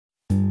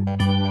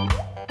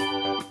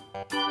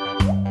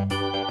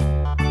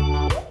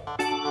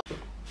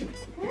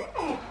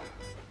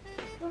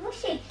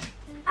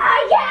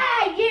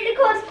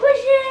god,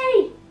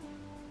 squishy!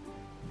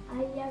 I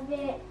love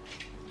it.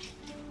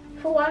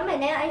 For 1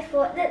 minute I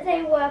thought that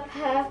they were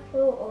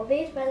purple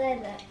Orbeez, but they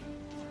look.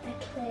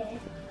 They're clear.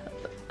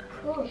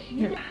 Cool.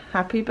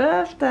 Happy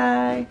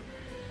birthday.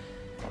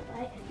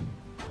 Right.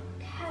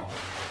 Okay.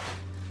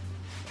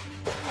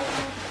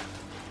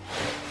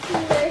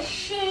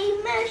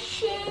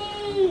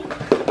 Mushy.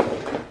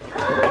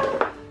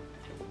 Oh,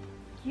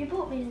 you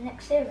bought me the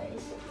next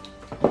series.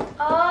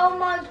 Oh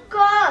my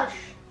gosh.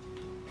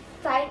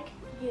 Thank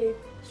you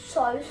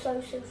so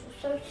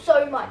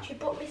much. You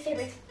bought me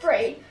series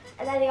 3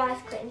 and then the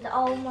ice creams.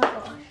 Oh my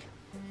gosh.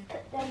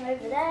 Put them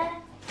over there.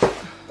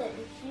 Don't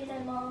need to use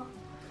them more.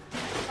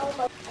 Oh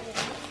my, I didn't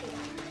see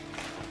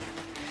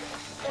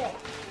that. There.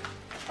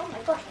 Oh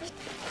my gosh.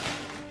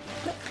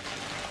 Look.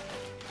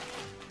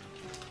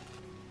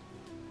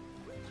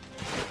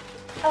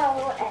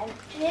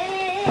 OMG.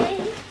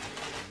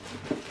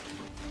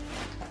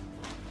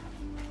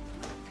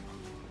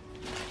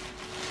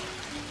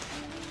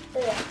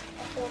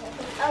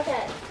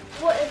 Okay,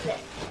 what is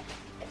this?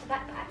 It's a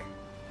backpack.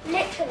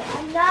 Literally,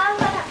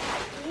 another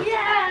backpack.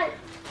 Yeah!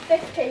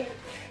 15th.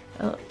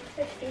 Oh.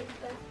 15th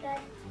birthday.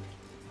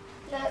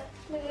 Look,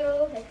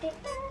 Smiggle, 15th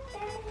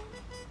birthday.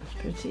 It's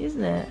pretty,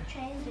 isn't it?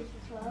 Changes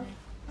as well.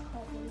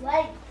 Can't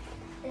wait.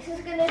 This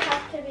is going to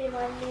have to be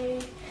my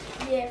new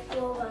year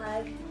 4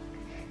 bag.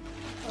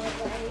 Can't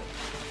wait.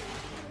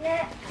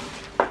 Next.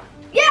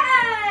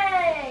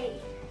 Yay!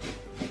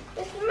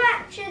 This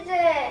matches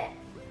it.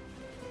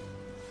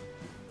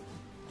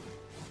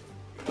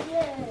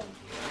 Yay.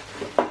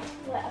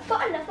 Wait, I've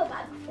got another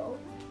bag full.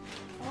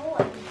 Oh, I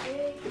do.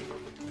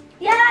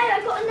 Yay,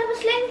 I got another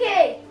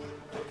slinky.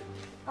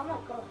 Oh my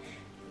gosh.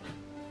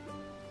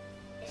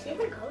 It's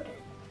even golden.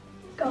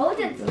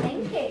 Golden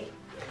slinky.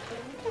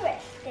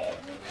 Interesting.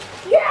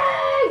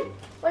 Yay!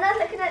 When I was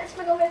looking at the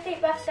Smiggle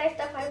 15th birthday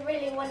stuff, I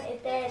really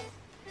wanted this.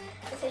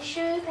 It's a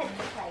shoe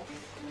pencil case.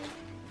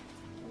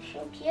 It's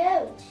so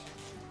cute.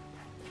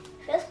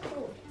 Feels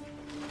cool.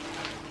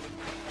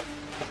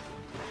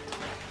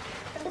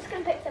 I'm just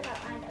going to pick them up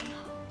random.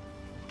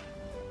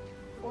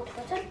 Water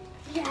bottle.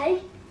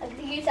 Yay! I'm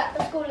going to use that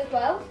for school as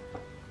well.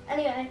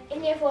 Anyway,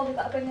 in year 4 we've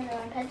got to bring in our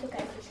own pencil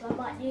cases, so I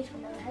might use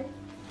one of them.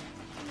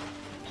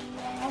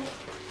 Yeah.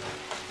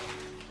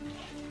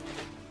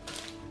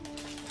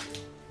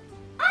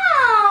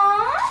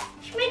 Aww!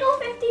 Smiggle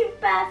 15th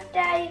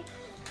birthday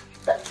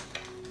book.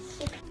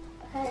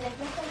 Okay, there's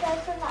nothing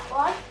else in that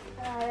one.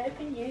 And I'll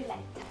open you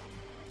later.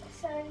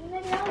 So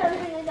maybe I'll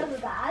open another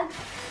bag.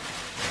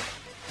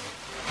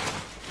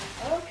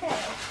 Okay.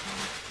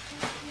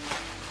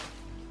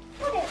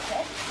 What is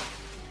this?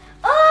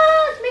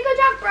 Oh, Smiggle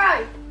jump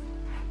rope!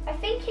 I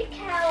think it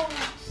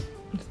counts.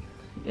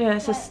 Yeah,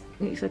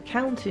 it's a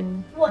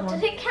counting. What, one.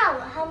 does it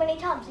count how many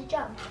times you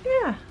jump?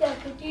 Yeah. Yeah,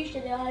 because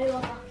usually I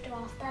look after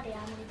our study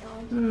how many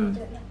times. Mm. I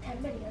do it like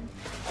 10 million.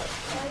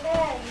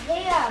 Okay,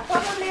 here,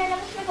 probably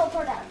another Smiggle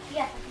product.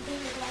 Yes, I can do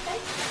this like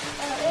this.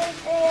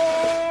 It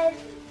is...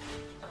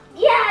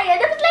 Yay,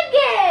 another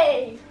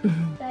slinky!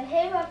 So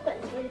here I've got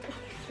this really pretty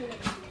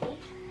slinky.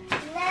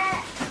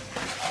 Next.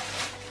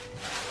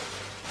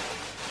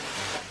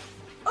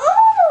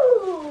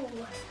 Ooh!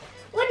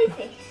 What is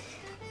this?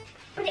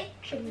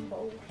 Prediction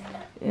ball.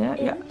 Yeah,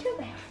 yeah.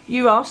 Interesting.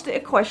 You asked it a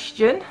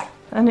question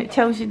and it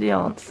tells you the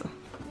answer.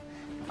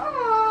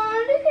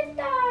 Oh, look at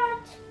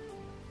that!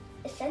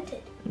 It's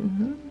scented.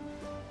 Mhm.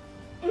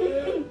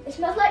 It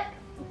smells like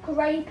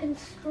grape and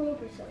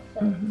strawberry sort of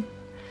thing. Mhm.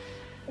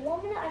 For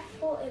 1 minute I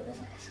thought it was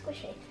like a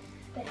squishy,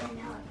 but then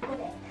now I've got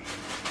it.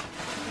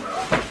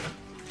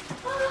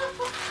 Oh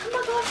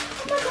my gosh!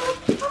 Oh my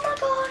gosh! Oh my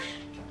gosh!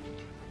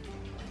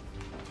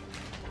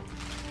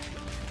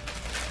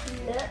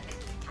 Look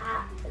at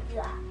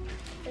that.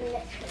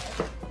 Literally.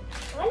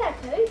 Hello,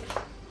 Poop.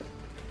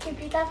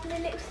 Poopy does the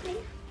little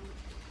sleep.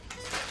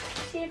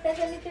 See if there's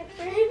anything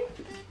for him.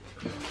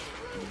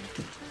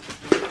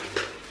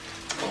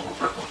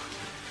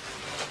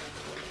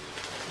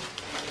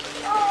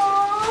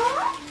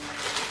 Aww.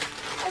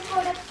 I've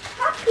got a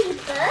puppy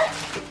book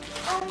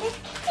and a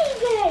kitty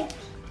book.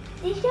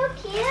 They're so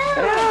cute.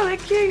 Oh, they're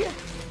cute.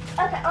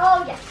 Okay,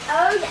 oh yes,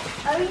 oh yes,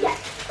 oh yes.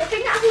 The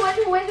thing that I've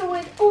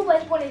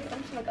always wanted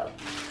from Smiggle.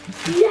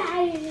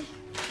 Yay!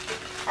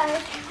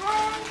 Okay.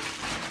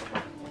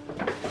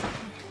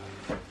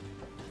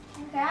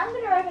 Okay, I'm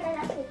going to open an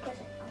apple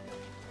present.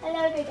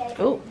 Hello, good day.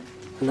 Oh,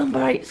 number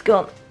 8's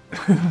gone.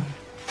 Yay!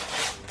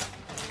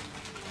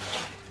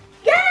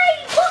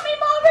 Put me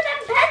more of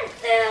them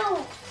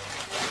pencils!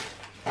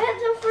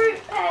 Pencil fruit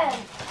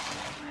pens.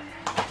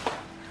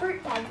 Fruit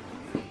pens.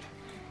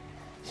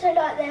 So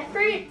like they're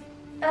fruit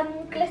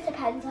glitter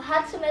pens. I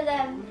had some of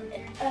them.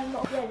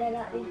 Yeah, they're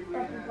like these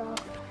purple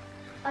ones.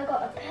 I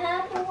got a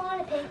purple one,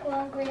 a pink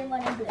one, green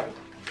one, and blue.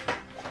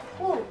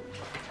 Ooh.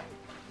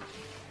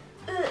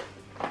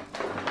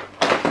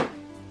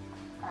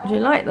 You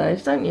like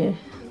those, don't you?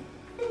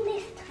 In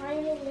this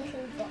tiny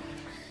little box.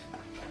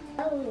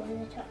 Oh, on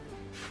the top.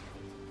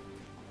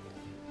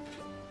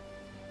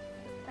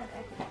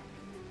 Okay.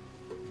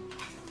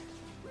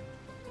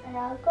 And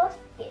I've got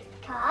gift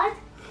iPad.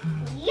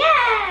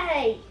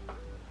 Yay!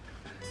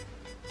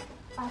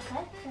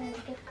 Okay, there's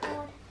a gift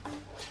card.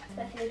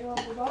 That's the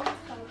adorable box,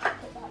 so I'll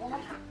put that there.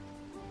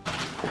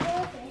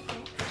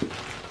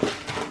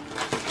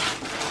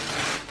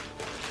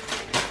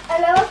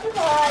 Hello,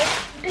 surprise,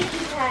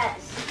 Biggie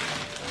Pets.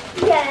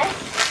 Yes.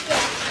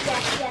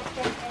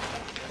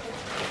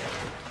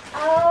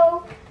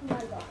 Oh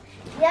my gosh.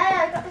 Yeah,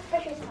 I got the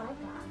special time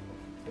back.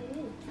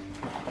 Ooh.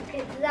 Look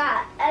at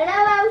that.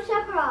 Hello,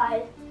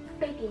 surprise,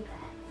 Biggie Pets.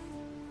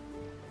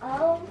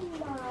 Oh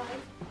my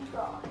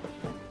god.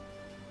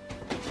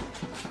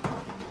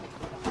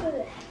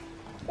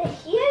 They're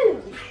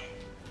huge.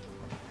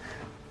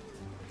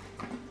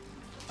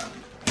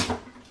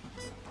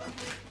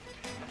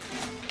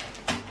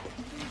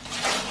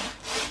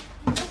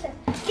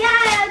 Yeah,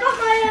 I got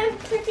my own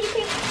pretty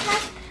pink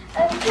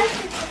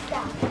plastic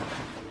stuff.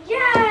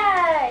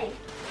 Yay!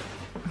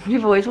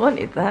 You've always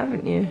wanted that,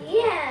 haven't you?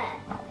 Yeah.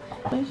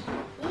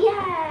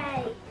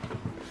 Yay!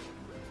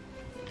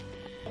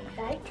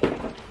 Excited.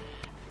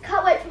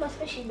 Can't wait for my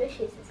squishy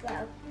bushes as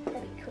well.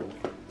 That'd be cool.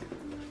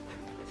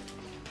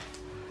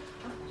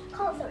 I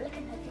can't stop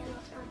looking at the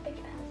yellow spine big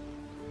pants.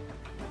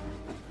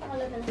 I'll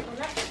look at this one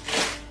next.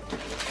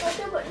 I've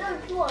still got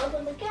loads more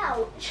on the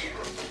couch.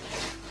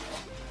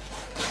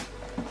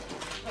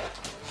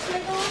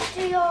 Smiggle,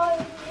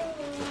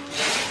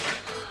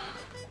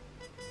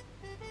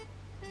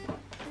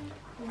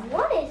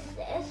 what is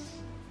this?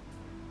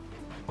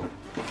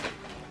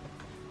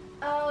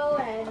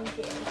 OMG.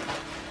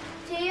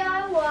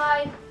 DIY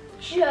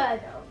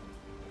journal.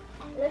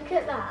 Look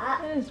at that.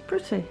 Yeah, it's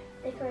pretty.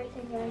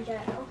 Decorating your own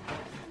journal.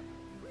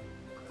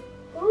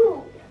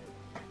 Ooh.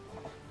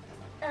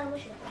 I'll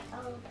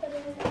put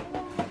it in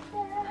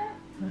there.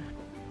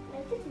 I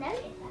just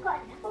noticed I got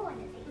another one of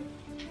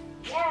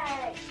these.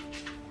 Yay!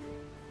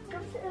 Go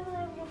sit over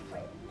with your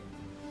friend.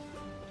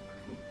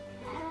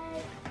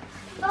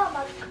 Oh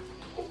my god.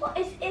 What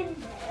is in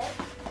there?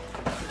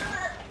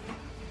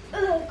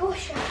 Oh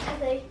gosh, that's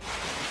heavy.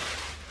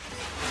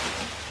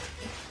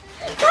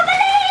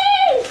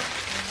 Bubbleezz!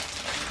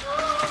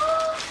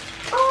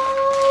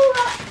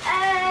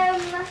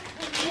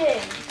 OMG.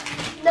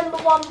 Number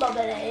 1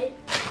 Bubbleezz.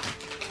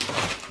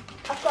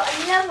 I've got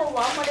another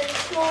one of the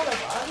smaller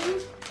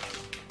ones.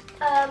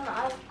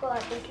 I've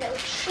got this little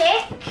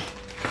chick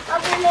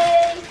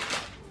Bubbleezz,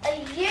 a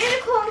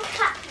unicorn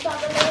cat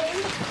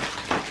Bubbleezz.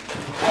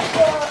 I've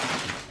got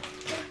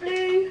the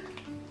blue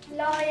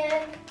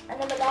lion,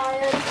 another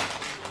lion,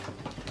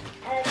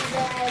 and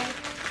then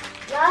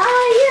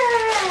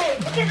lion!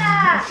 Look at I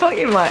that! thought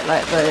you might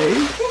like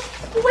those. Just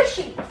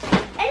squishies.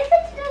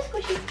 Anything to do with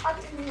squishies, I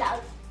just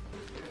love.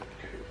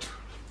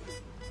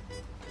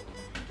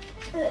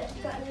 It's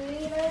got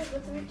Lino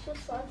with Rachel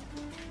Sun.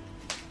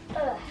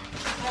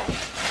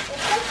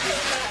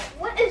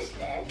 What is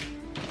this?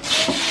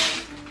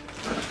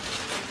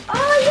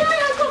 Oh yeah, I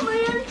got my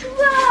own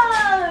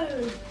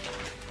drone!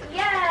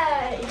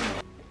 Yay!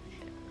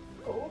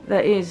 Cool.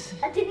 That is.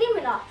 I didn't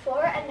even ask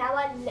for it and now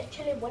I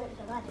literally want it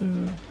so bad.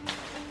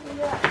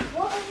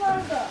 What have I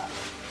got?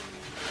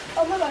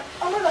 Oh my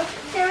god,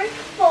 Series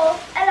 4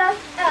 LOL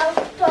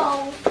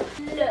dolls.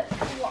 Look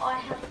what I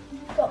have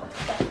got,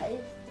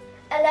 guys.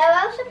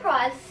 LOL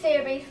Surprise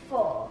Series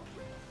 4.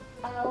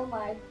 Oh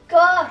my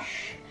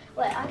gosh.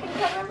 Wait, I can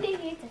probably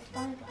use the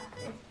spy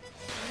glasses.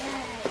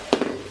 Yay.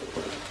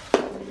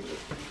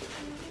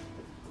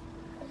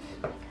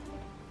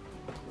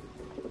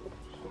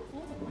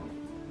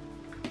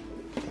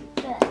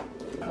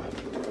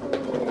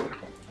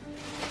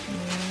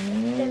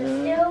 There's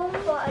still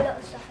quite a lot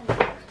of stuff in the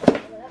box.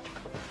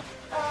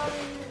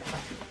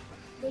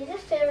 These are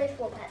Series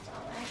 4 pets,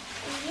 aren't they?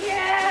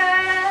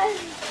 Yes!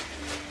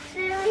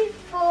 Series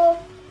 4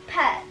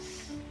 pets.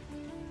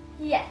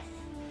 Yes.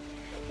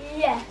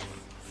 Yes.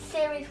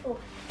 Series 4.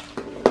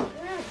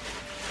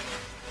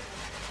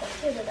 Let's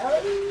do those.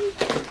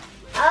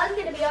 I'm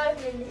going to be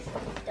opening this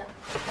stuff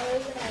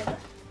over and over.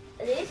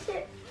 Are these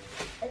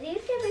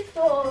Series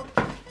 4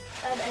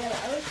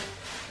 LOLs?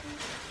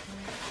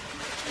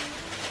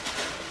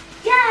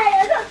 Yay!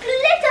 I got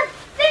glitter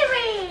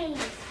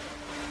fairies!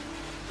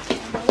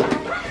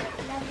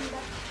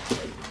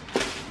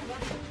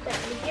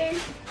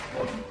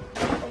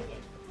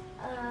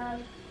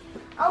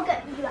 I'll get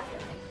you after.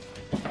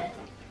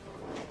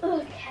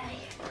 Okay.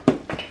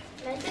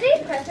 Now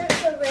today's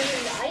presents are really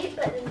light,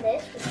 but then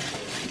this was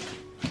cute.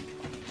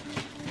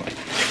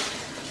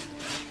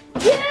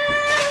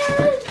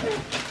 Yes!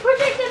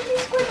 Project Empty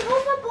Squid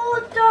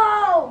hoverboard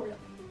doll!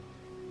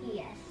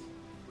 Yes.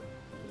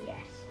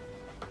 Yes.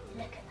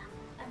 Look at that.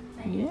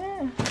 Amazing.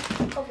 Yeah.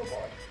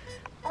 Hoverboard.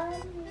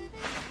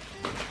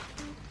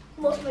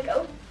 More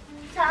Smiggle.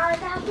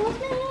 More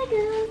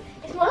Smiggle.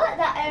 It's more like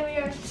that area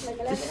of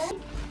Smiggle over there.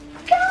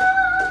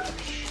 Gosh!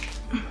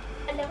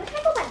 And then we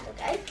can go back,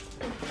 okay?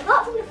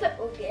 Apart from the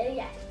football gear,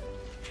 yes.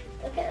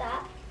 Look at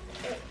that.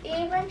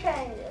 They're even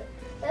triangle.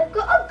 They've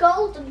got a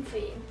golden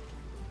theme.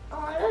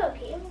 Oh look,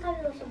 it even has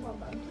little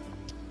pom-poms.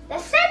 They're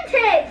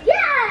scented!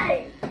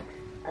 Yay!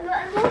 I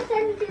got a more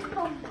scented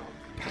pom-pom.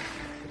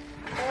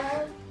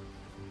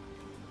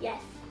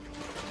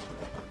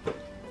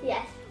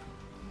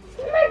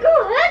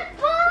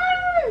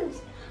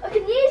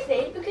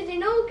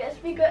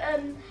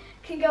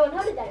 go on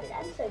holiday with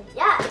them, so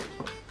yeah.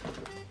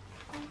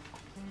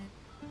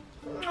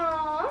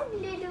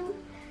 Aww, little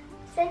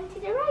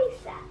scented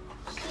eraser.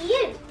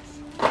 Cute.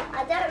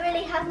 I don't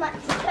really have much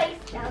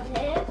space down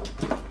here.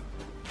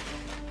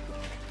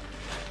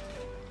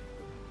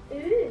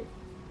 Ooh.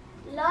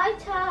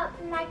 Light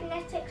up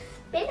magnetic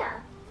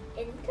spinner.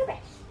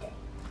 Interesting.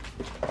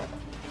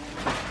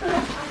 I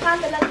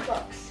found the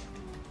lunchbox.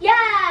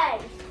 Yay!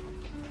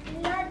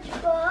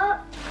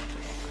 Lunchbox,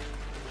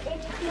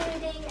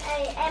 including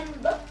a M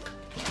book.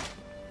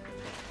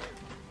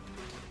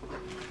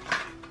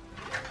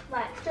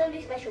 Right,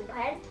 slowly special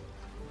pen.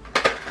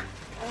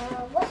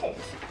 What's this?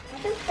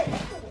 I don't think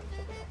that's what it's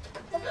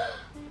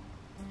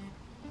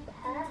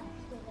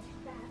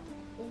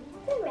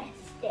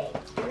interesting.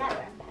 That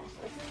one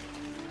passes.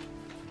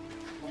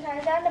 Okay,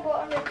 down the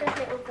bottom is this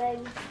little thing.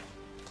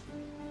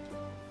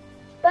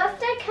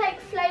 Birthday cake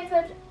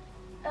flavoured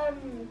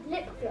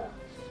lip gloss.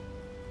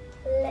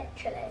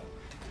 Literally.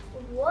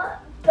 What?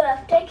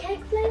 Birthday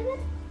cake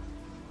flavoured?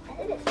 I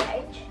think it's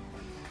strange.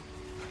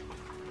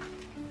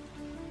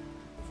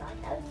 So I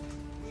know.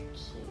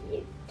 It's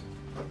cute.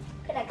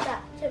 Connect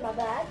that to my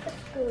bag for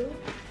school.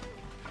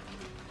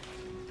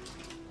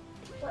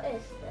 What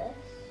is this?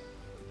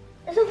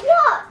 It's a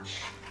watch!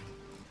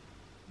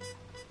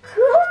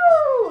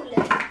 Cool!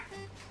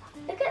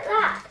 Look at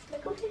that.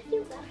 Look at 50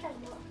 birthday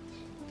watch.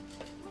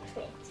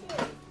 Pretty.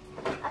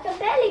 I can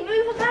barely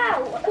move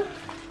about.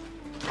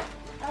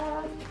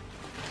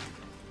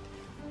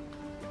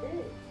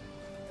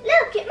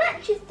 Look, it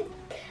matches the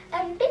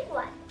big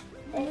one.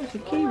 There's a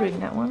key ring,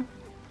 that one.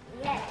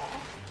 Yeah.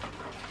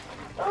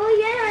 Oh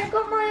yeah, I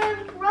got my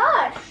own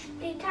brush.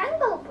 The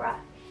tangle brush.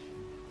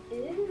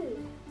 Ooh.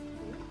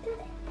 Look at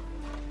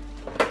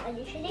it. I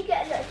usually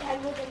get a lot of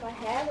tangles in my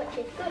hair,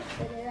 which is good,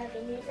 so then I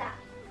can use that.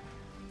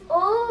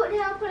 Oh,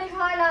 now I'm putting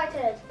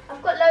highlighters.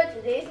 I've got loads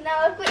of these, now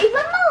I've got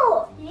even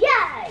more.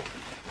 Yay!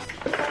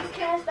 Some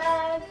Claire's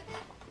bag.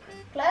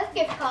 Claire's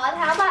gift card.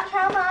 How much?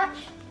 How much?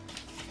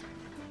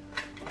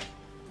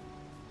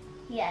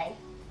 Yay.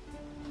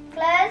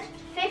 Claire's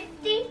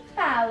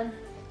 £50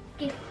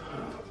 gift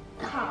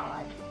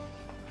card.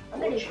 I'm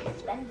going to be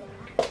spending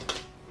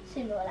that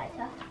sooner or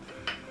later.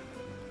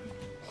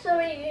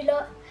 Sorry, you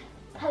lot.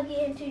 Huggy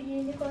into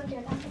unicorn.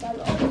 You're not about a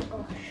lot. Oh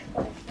gosh,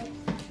 what is this?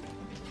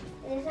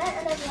 Is that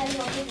another one you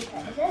want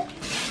is it?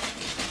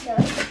 No.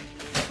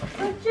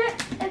 Budget,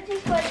 it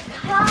is for the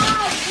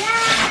car.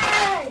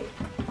 Yay!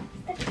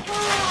 The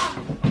car.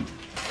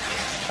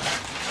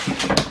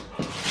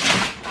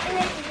 And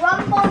it's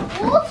rum on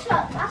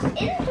water. That's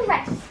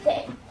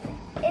interesting.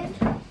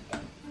 Interesting.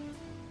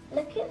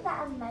 Look at that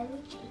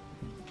emoji.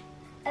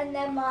 And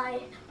then my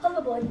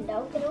hoverboard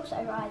dog can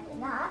also ride in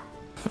that.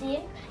 See?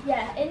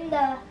 Yeah, in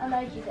the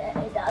emoji bit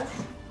it does.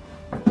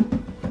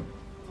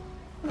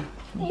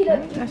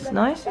 Okay, that's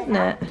nice, isn't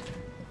it?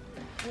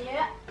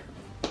 Yeah.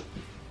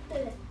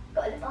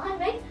 Got it behind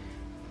me.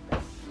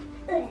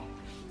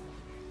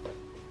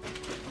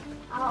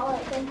 Oh,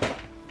 it's in.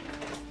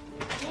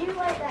 You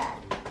right there.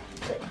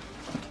 Good.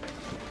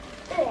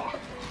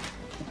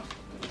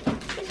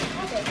 This is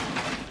heavy.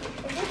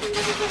 Is this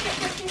another pocket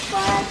pushing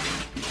square?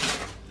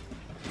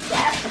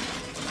 Yep.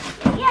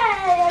 Yay!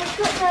 I've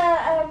got the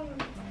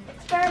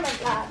experiment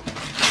lab.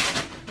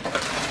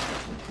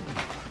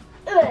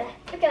 Look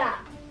at that.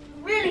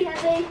 Really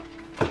heavy.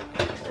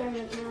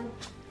 Experiment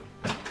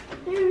lab.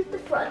 Here's the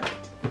front.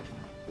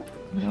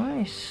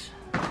 Nice.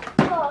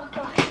 Oh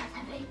gosh, that's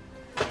heavy.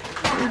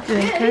 What are you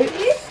doing, Coach?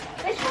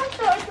 This one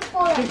started to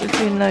fall Keep it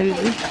too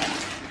nosy.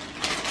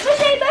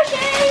 Mushy,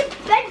 mushy,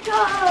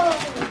 bento!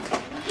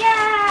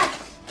 Yes!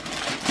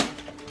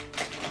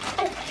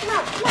 Come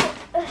on.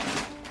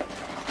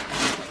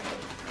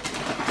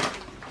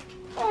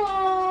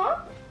 Aww.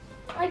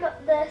 I got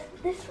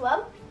this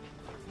one.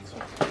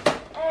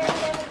 And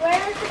then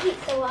where is the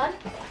pizza one?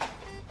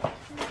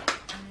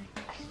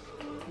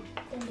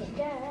 There we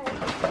go.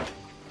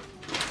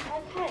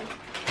 Okay.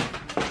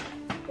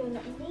 You'll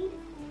not need.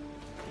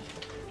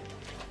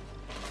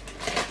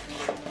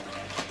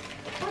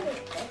 What is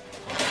this?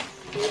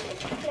 See,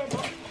 it's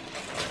clever.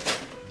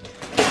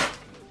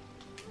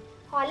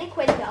 Harley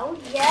Quinn doll.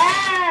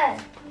 Yeah!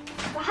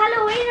 For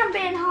Halloween I'm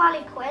being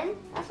Harley Quinn.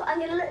 That's what I'm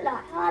going to look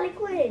like. Harley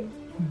Quinn.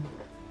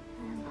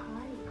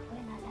 Harley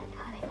Quinn. I like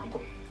Harley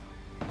Quinn.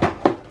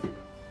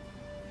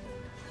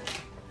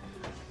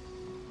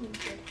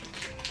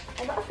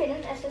 I got a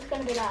feeling this is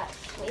going to be like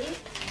sweet.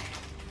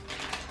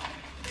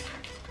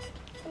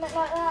 Something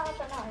like that, I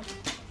don't know.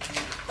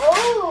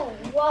 Oh,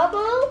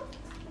 wobble,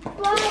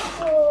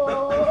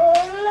 bubble.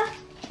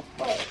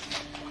 Wait,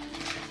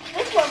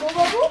 this wobble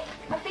wobble,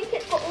 I think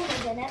it's got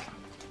Orbeez in it.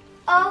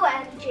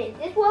 OMG,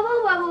 this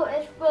wobble wobble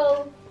is full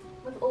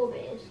with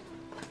Orbeez.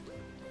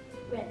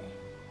 Really.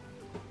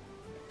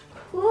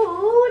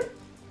 Cool.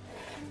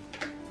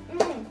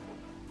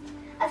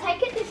 I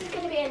take it this is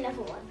going to be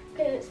another one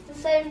because it's the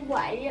same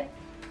way,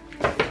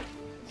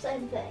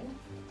 same thing.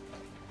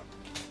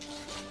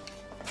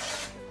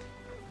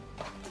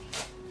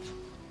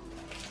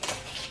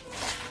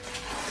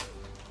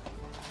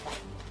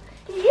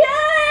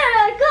 Yeah!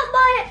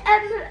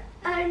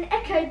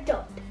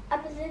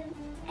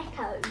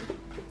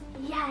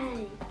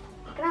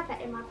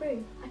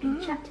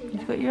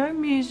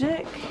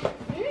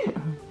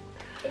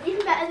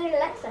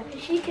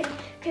 you can,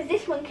 because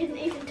this one couldn't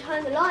even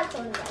turn the lights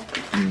on though.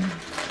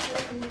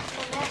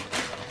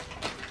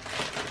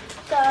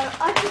 So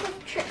I can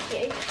just trick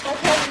you by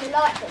turning the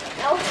lights on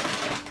myself.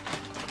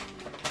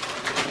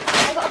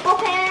 I got a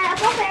bop it, a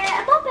bop it,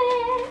 a bop it.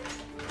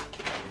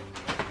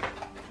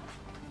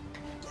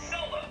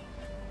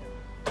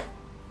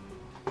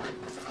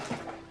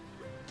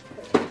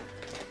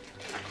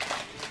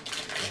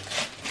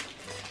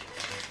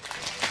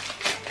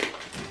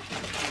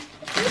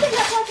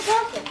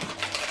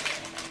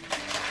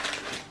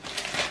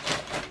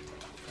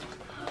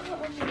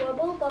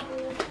 Bubble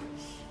bubble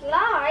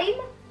slime.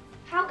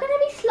 How can there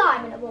be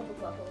slime in a bubble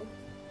bubble?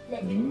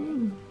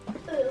 Literally.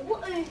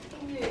 What is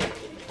this?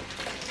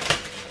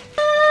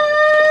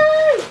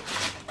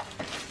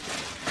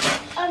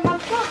 I've got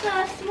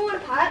the smaller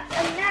pack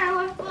and now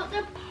I've got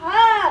the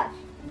purse.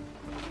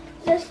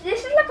 So this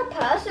is like a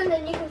purse and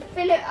then you can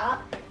fill it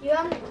up. You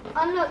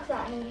unlock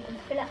that and then you can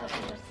fill it up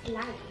with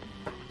slime.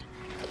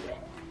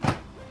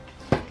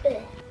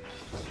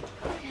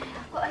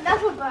 I've got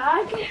another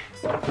bag.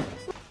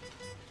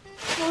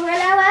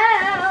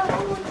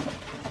 Hello.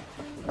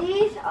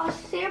 These are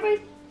Series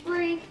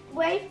 3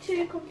 Wave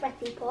 2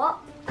 confetti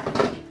pop.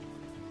 And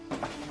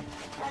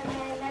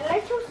then a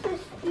little sister,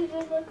 I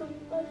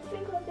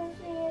think I can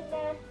see in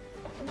there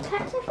some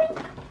text, I think.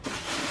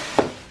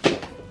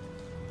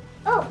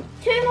 Oh,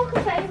 2 more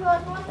confetti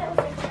pops, 1 little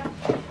sister,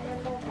 and then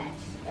more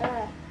pets.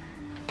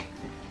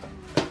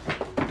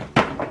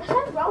 It's so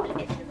rolling,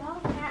 it's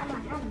rolling out of my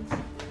hands.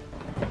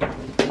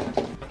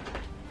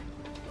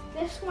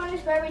 This one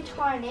is very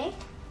tiny.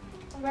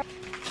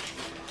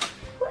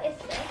 What is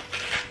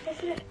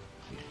this?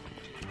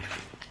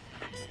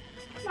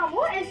 Mum,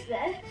 what is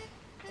this?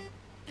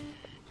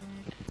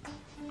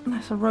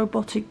 That's a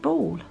robotic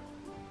ball.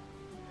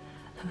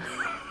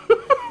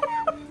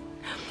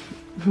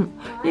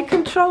 You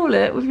control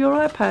it with your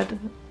iPad.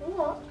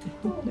 What?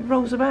 It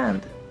rolls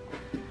around.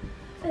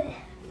 Okay.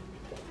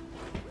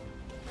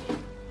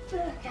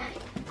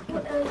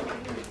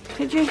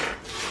 Did you?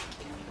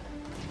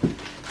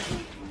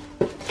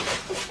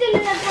 It's still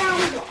in a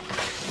brown block.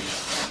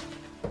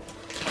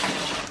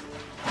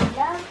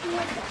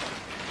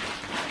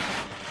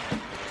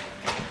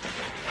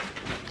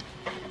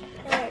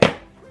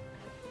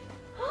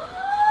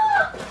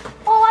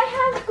 Oh, I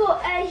have got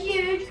a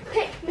huge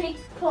picnic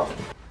pop.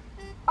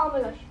 Oh my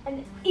gosh,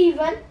 and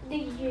even the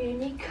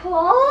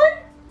unicorn.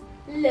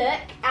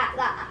 Look at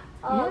that.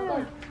 Oh Yeah.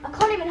 god, I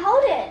can't even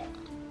hold it.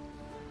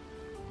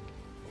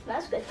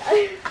 Smells good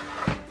though.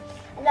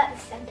 I like the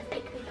scent of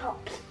picnic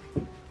pops.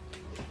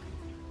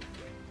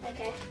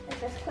 Okay,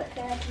 let's just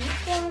quickly open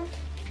this one.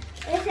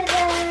 This is a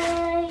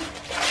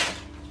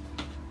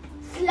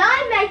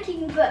slime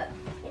making book.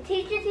 It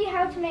teaches you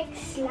how to make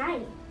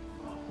slime.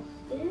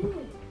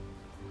 Ooh.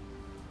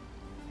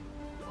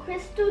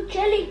 Crystal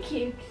jelly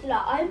cube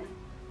slime.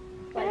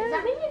 Wait, does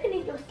that mean you can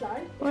eat your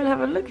slime? We'll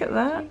have a look at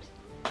that.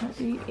 That'd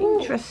be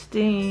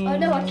interesting. Oh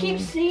no, I keep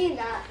seeing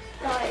that.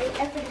 Like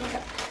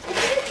everything. This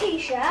is a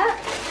t-shirt.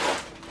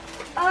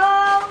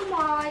 Oh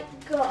my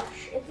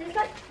gosh. Is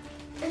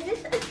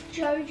this a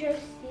JoJo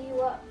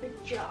Siwa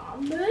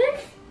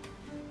pajamas?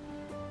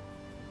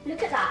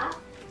 Look at that.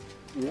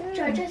 Yeah.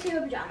 JoJo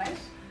Siwa pajamas.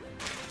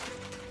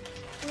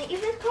 And it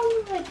even comes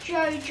with a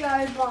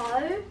JoJo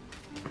bow.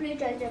 Blue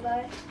JoJo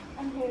bow.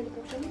 And here are the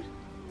bottoms.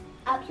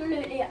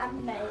 Absolutely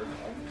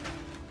amazing.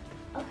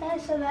 Okay,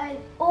 so then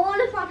all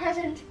of my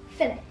presents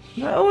finished.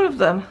 Not all of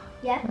them?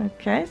 Yeah.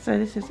 Okay, so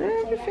this is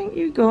everything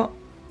you got.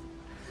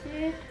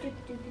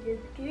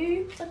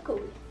 So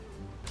cool.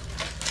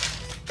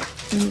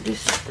 And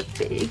this is the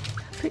big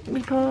pick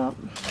me pop.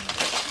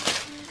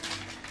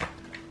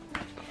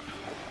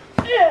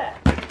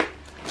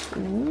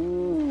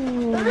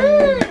 Ooh.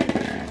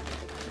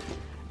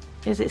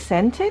 Is it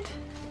scented?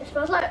 It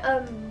smells like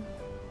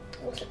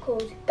what's it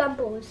called?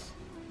 Gumballs.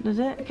 Does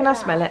it? Can I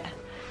smell it?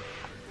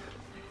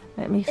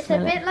 Let me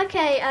smell it. It's a bit like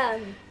a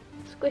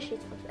squishy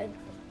thing.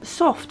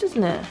 Soft,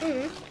 isn't it?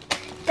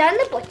 Down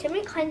the bottom,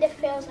 it kind of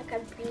feels like a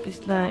beanie.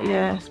 It's like,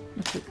 yeah,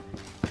 it's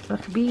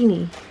like a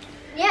beanie.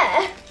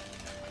 Yeah.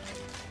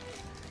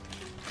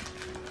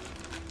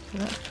 So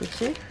that's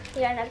pretty.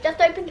 Yeah, and I've just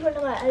opened one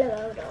of my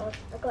LOL dolls.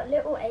 I've got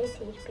little 80s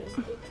pieces.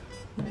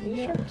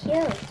 She's so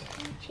cute.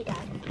 She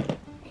died.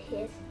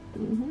 Here's.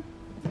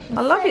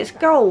 I love its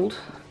gold.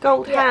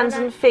 Gold hands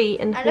and feet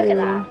and look at that.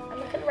 horn. And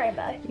look at the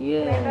rainbow.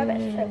 Yeah. The rainbow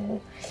bit's so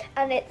cool.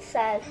 And it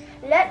says,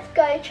 let's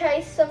go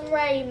chase some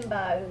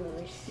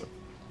rainbows.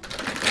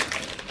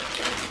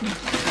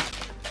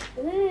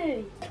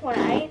 Ooh, this one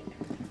ain't.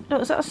 No,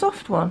 is that a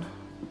soft one?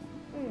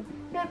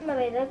 Look,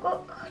 Mummy, they've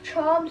got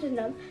charms in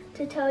them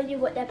to tell you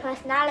what their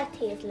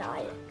personality is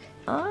like.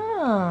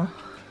 Ah.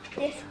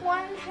 This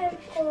one has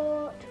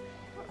got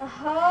a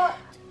heart.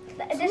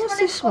 What's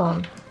this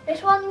one?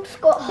 This one's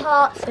got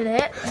hearts in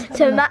it,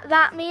 so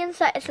that means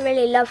that it's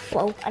really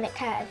loveful and it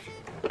cares.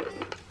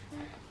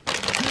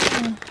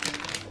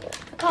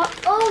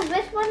 Oh,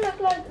 this one looks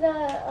like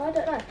I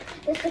don't know.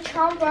 There's the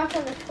charm right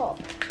on the top.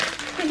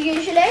 Because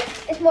usually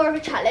it's more of a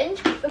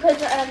challenge.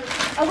 Because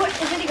I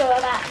watched a video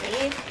about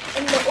these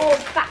in the orb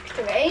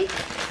factory.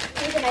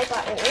 These are made by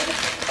orb.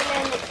 And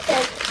then it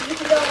says you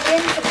can go on the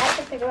internet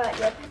to figure out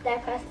their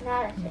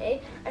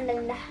personality. And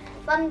then the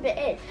fun bit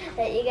is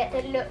that you get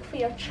to look for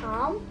your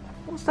charm.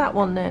 What's that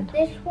one then?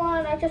 This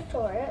one, I just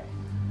saw it.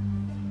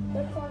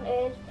 This one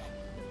is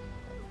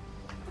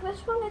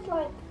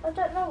like, I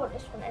don't know what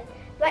this one is.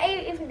 Like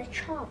even the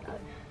charm though.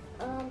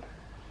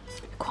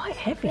 Quite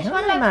heavy, This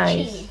aren't one they, likes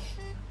Maise? cheese.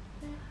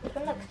 This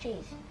one likes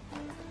cheese.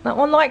 That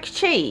one likes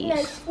cheese?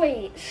 No,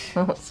 sweets.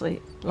 Oh,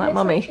 sweet. Like It's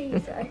mummy.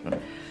 cheese, though.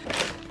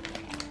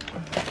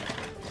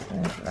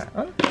 There's that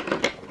one.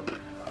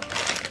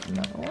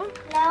 Another one.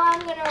 Now I'm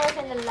going to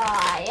open the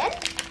lion.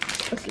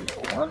 That's a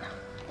little one.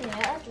 Yeah,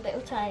 that's a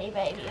little tiny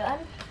baby one.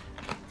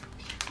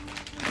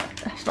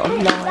 That's not a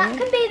That lion.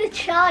 could be the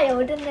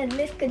child and then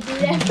this could be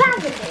their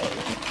family.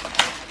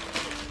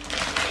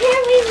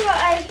 Here we've got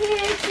a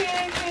huge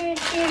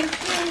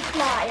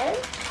lion.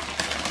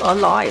 Not a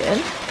lion.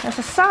 That's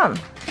a sun.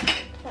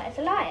 That is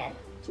a lion.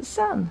 It's a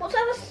sun. What's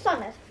that? A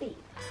sun has feet.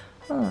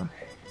 Oh.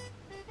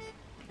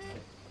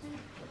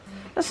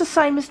 That's the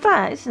same as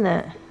that, isn't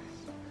it?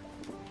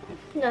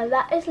 No,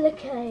 that is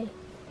like a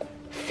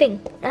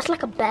thing. That's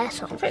like a bear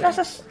song. I think that's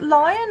a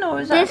lion,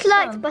 or is that This a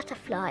likes sun?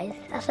 butterflies.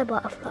 That's a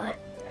butterfly.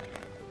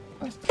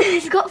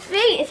 It's got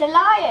feet. It's a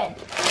lion.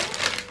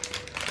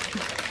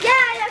 Yeah,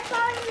 I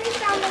finally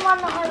found the one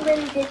that I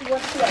really did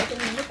want to open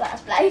in the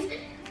first place.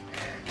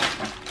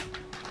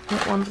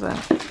 What one's that?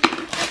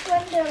 This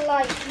one's a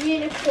like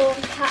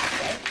unicorn cat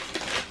thing.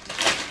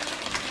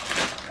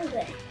 What is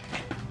it?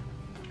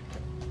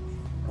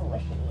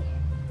 Squishy.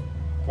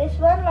 This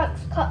one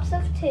likes cups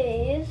of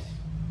teas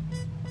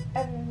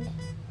and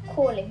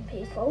calling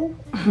people.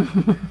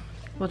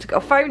 What's it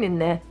got a phone in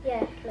there?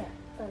 Yeah, look.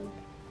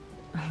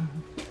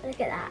 Look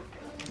at that.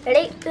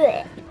 Ready? Do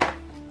it.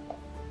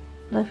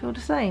 They feel the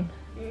same.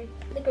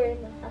 The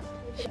green one has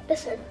to be.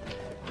 Listen.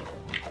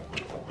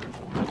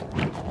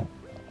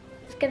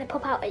 It's gonna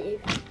pop out at you.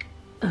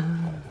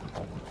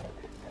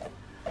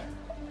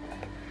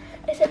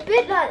 It's a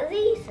bit like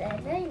these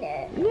then, ain't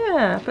it?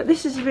 Yeah, but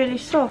this is really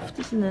soft,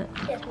 isn't it?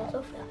 Yeah, it's more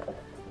soft now.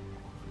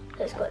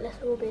 So it's got less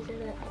orbies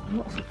in it.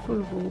 Lots of full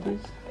of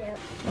orbis. Yeah.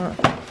 Right.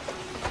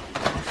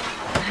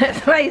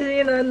 It's Maisie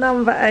in her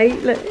number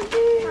 8. Look.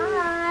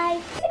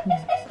 Hi.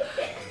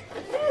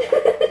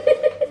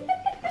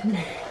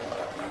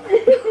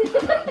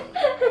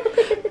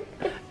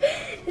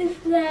 It's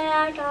there,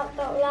 I can't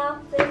stop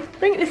laughing.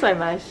 Bring it this way,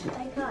 Maise. I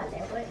can't,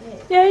 it won't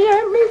move.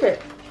 Yeah, move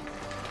it.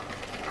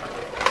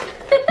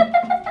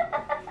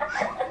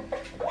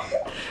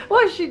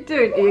 What's she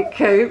doing to your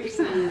coops?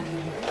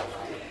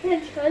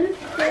 It's trying to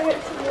steer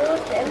it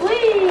towards it.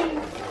 Whee!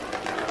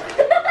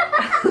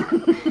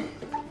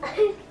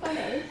 It's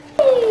funny.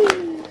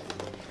 Whee!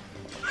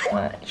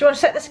 Right. Do you want to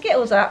set the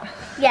Skittles up?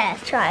 Yeah,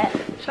 let's try it.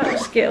 Try the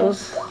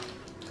Skittles.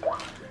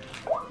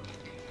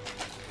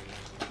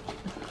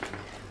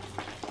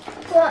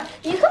 Well,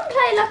 you can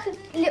play like a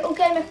little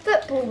game of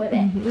football with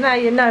it. Now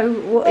you know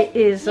what it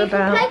is You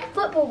about. can play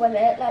football with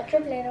it, like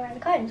dribbling around the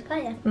cones,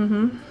 can't you?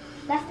 Mhm.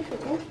 That's the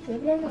football,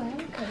 dribbling around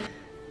the cones.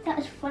 That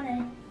was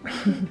funny.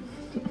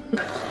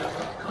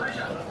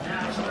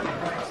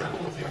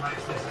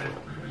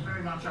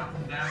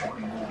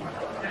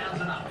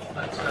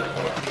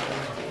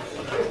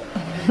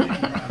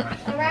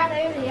 Around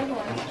over the other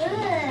one. Ugh,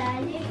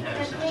 I need to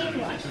clean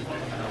one.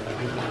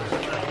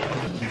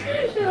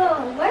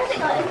 Oh, where's it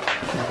going?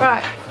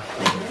 Right.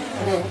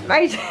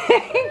 Maisie.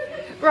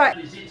 Right.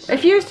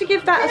 If you was to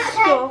give that a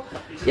score,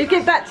 you'd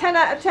give that 10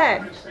 out of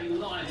 10.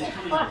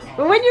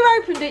 But when you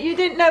opened it, you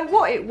didn't know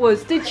what it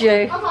was, did you?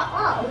 I was like,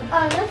 oh,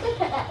 let's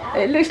look at that now.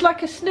 It looks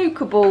like a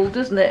snooker ball,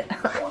 doesn't it?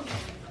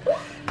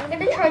 I'm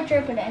going to try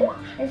dribbling.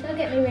 This will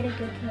get me really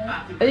good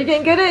here. Are you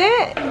getting good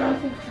at it? I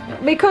think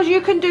so. Because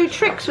you can do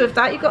tricks with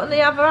that. You've got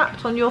the other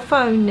apps on your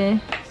phone there.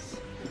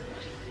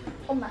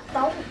 On my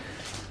phone.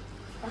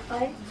 My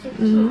phone. Super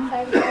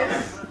phone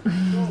case.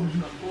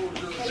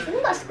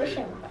 Isn't that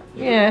squishy?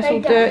 Yeah, it's all They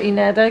don't. dirty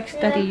now though, because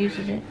Yeah. Daddy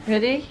uses it.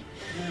 Ready?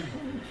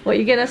 What,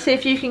 you're going to see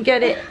if you can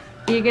get it?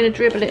 You're going to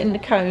dribble it in the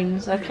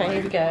cones. Okay,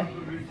 here we go.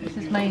 This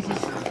is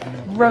Maisie's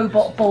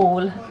robot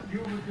ball.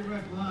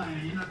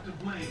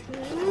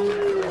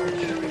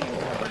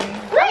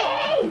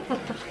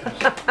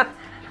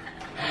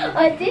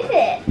 I did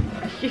it.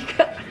 You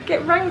got,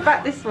 get round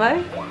back this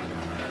way.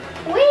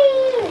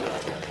 Whee!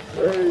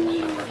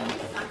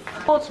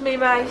 Towards me,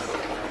 Maise.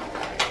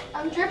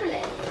 I'm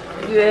dribbling.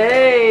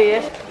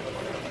 Yay!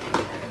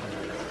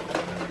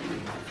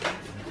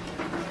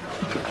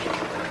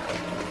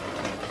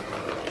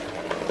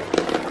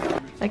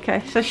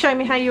 Okay, so show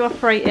me how you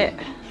operate it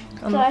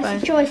on So the it's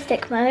phone.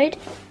 joystick mode.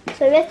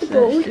 So there's the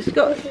ball. It's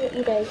got, This is what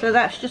you do. so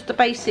that's just the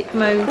basic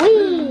mode.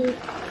 Whee!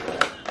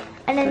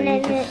 And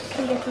then, So you it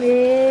can just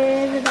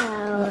move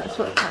about.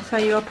 That's how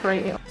you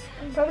operate it.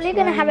 I'm probably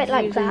going to have it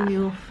like Using that.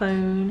 your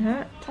phone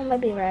hat. Or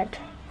maybe red.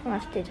 I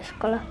must do this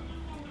colour.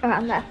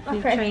 Around there. You're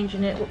Okay.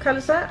 changing it. What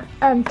colour's that?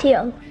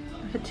 Teal.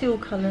 like a teal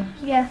colour.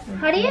 Yeah.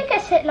 How do you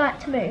get it like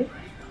to move?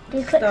 Do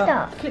you click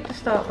start? Click the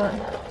start button.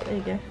 There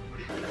you go.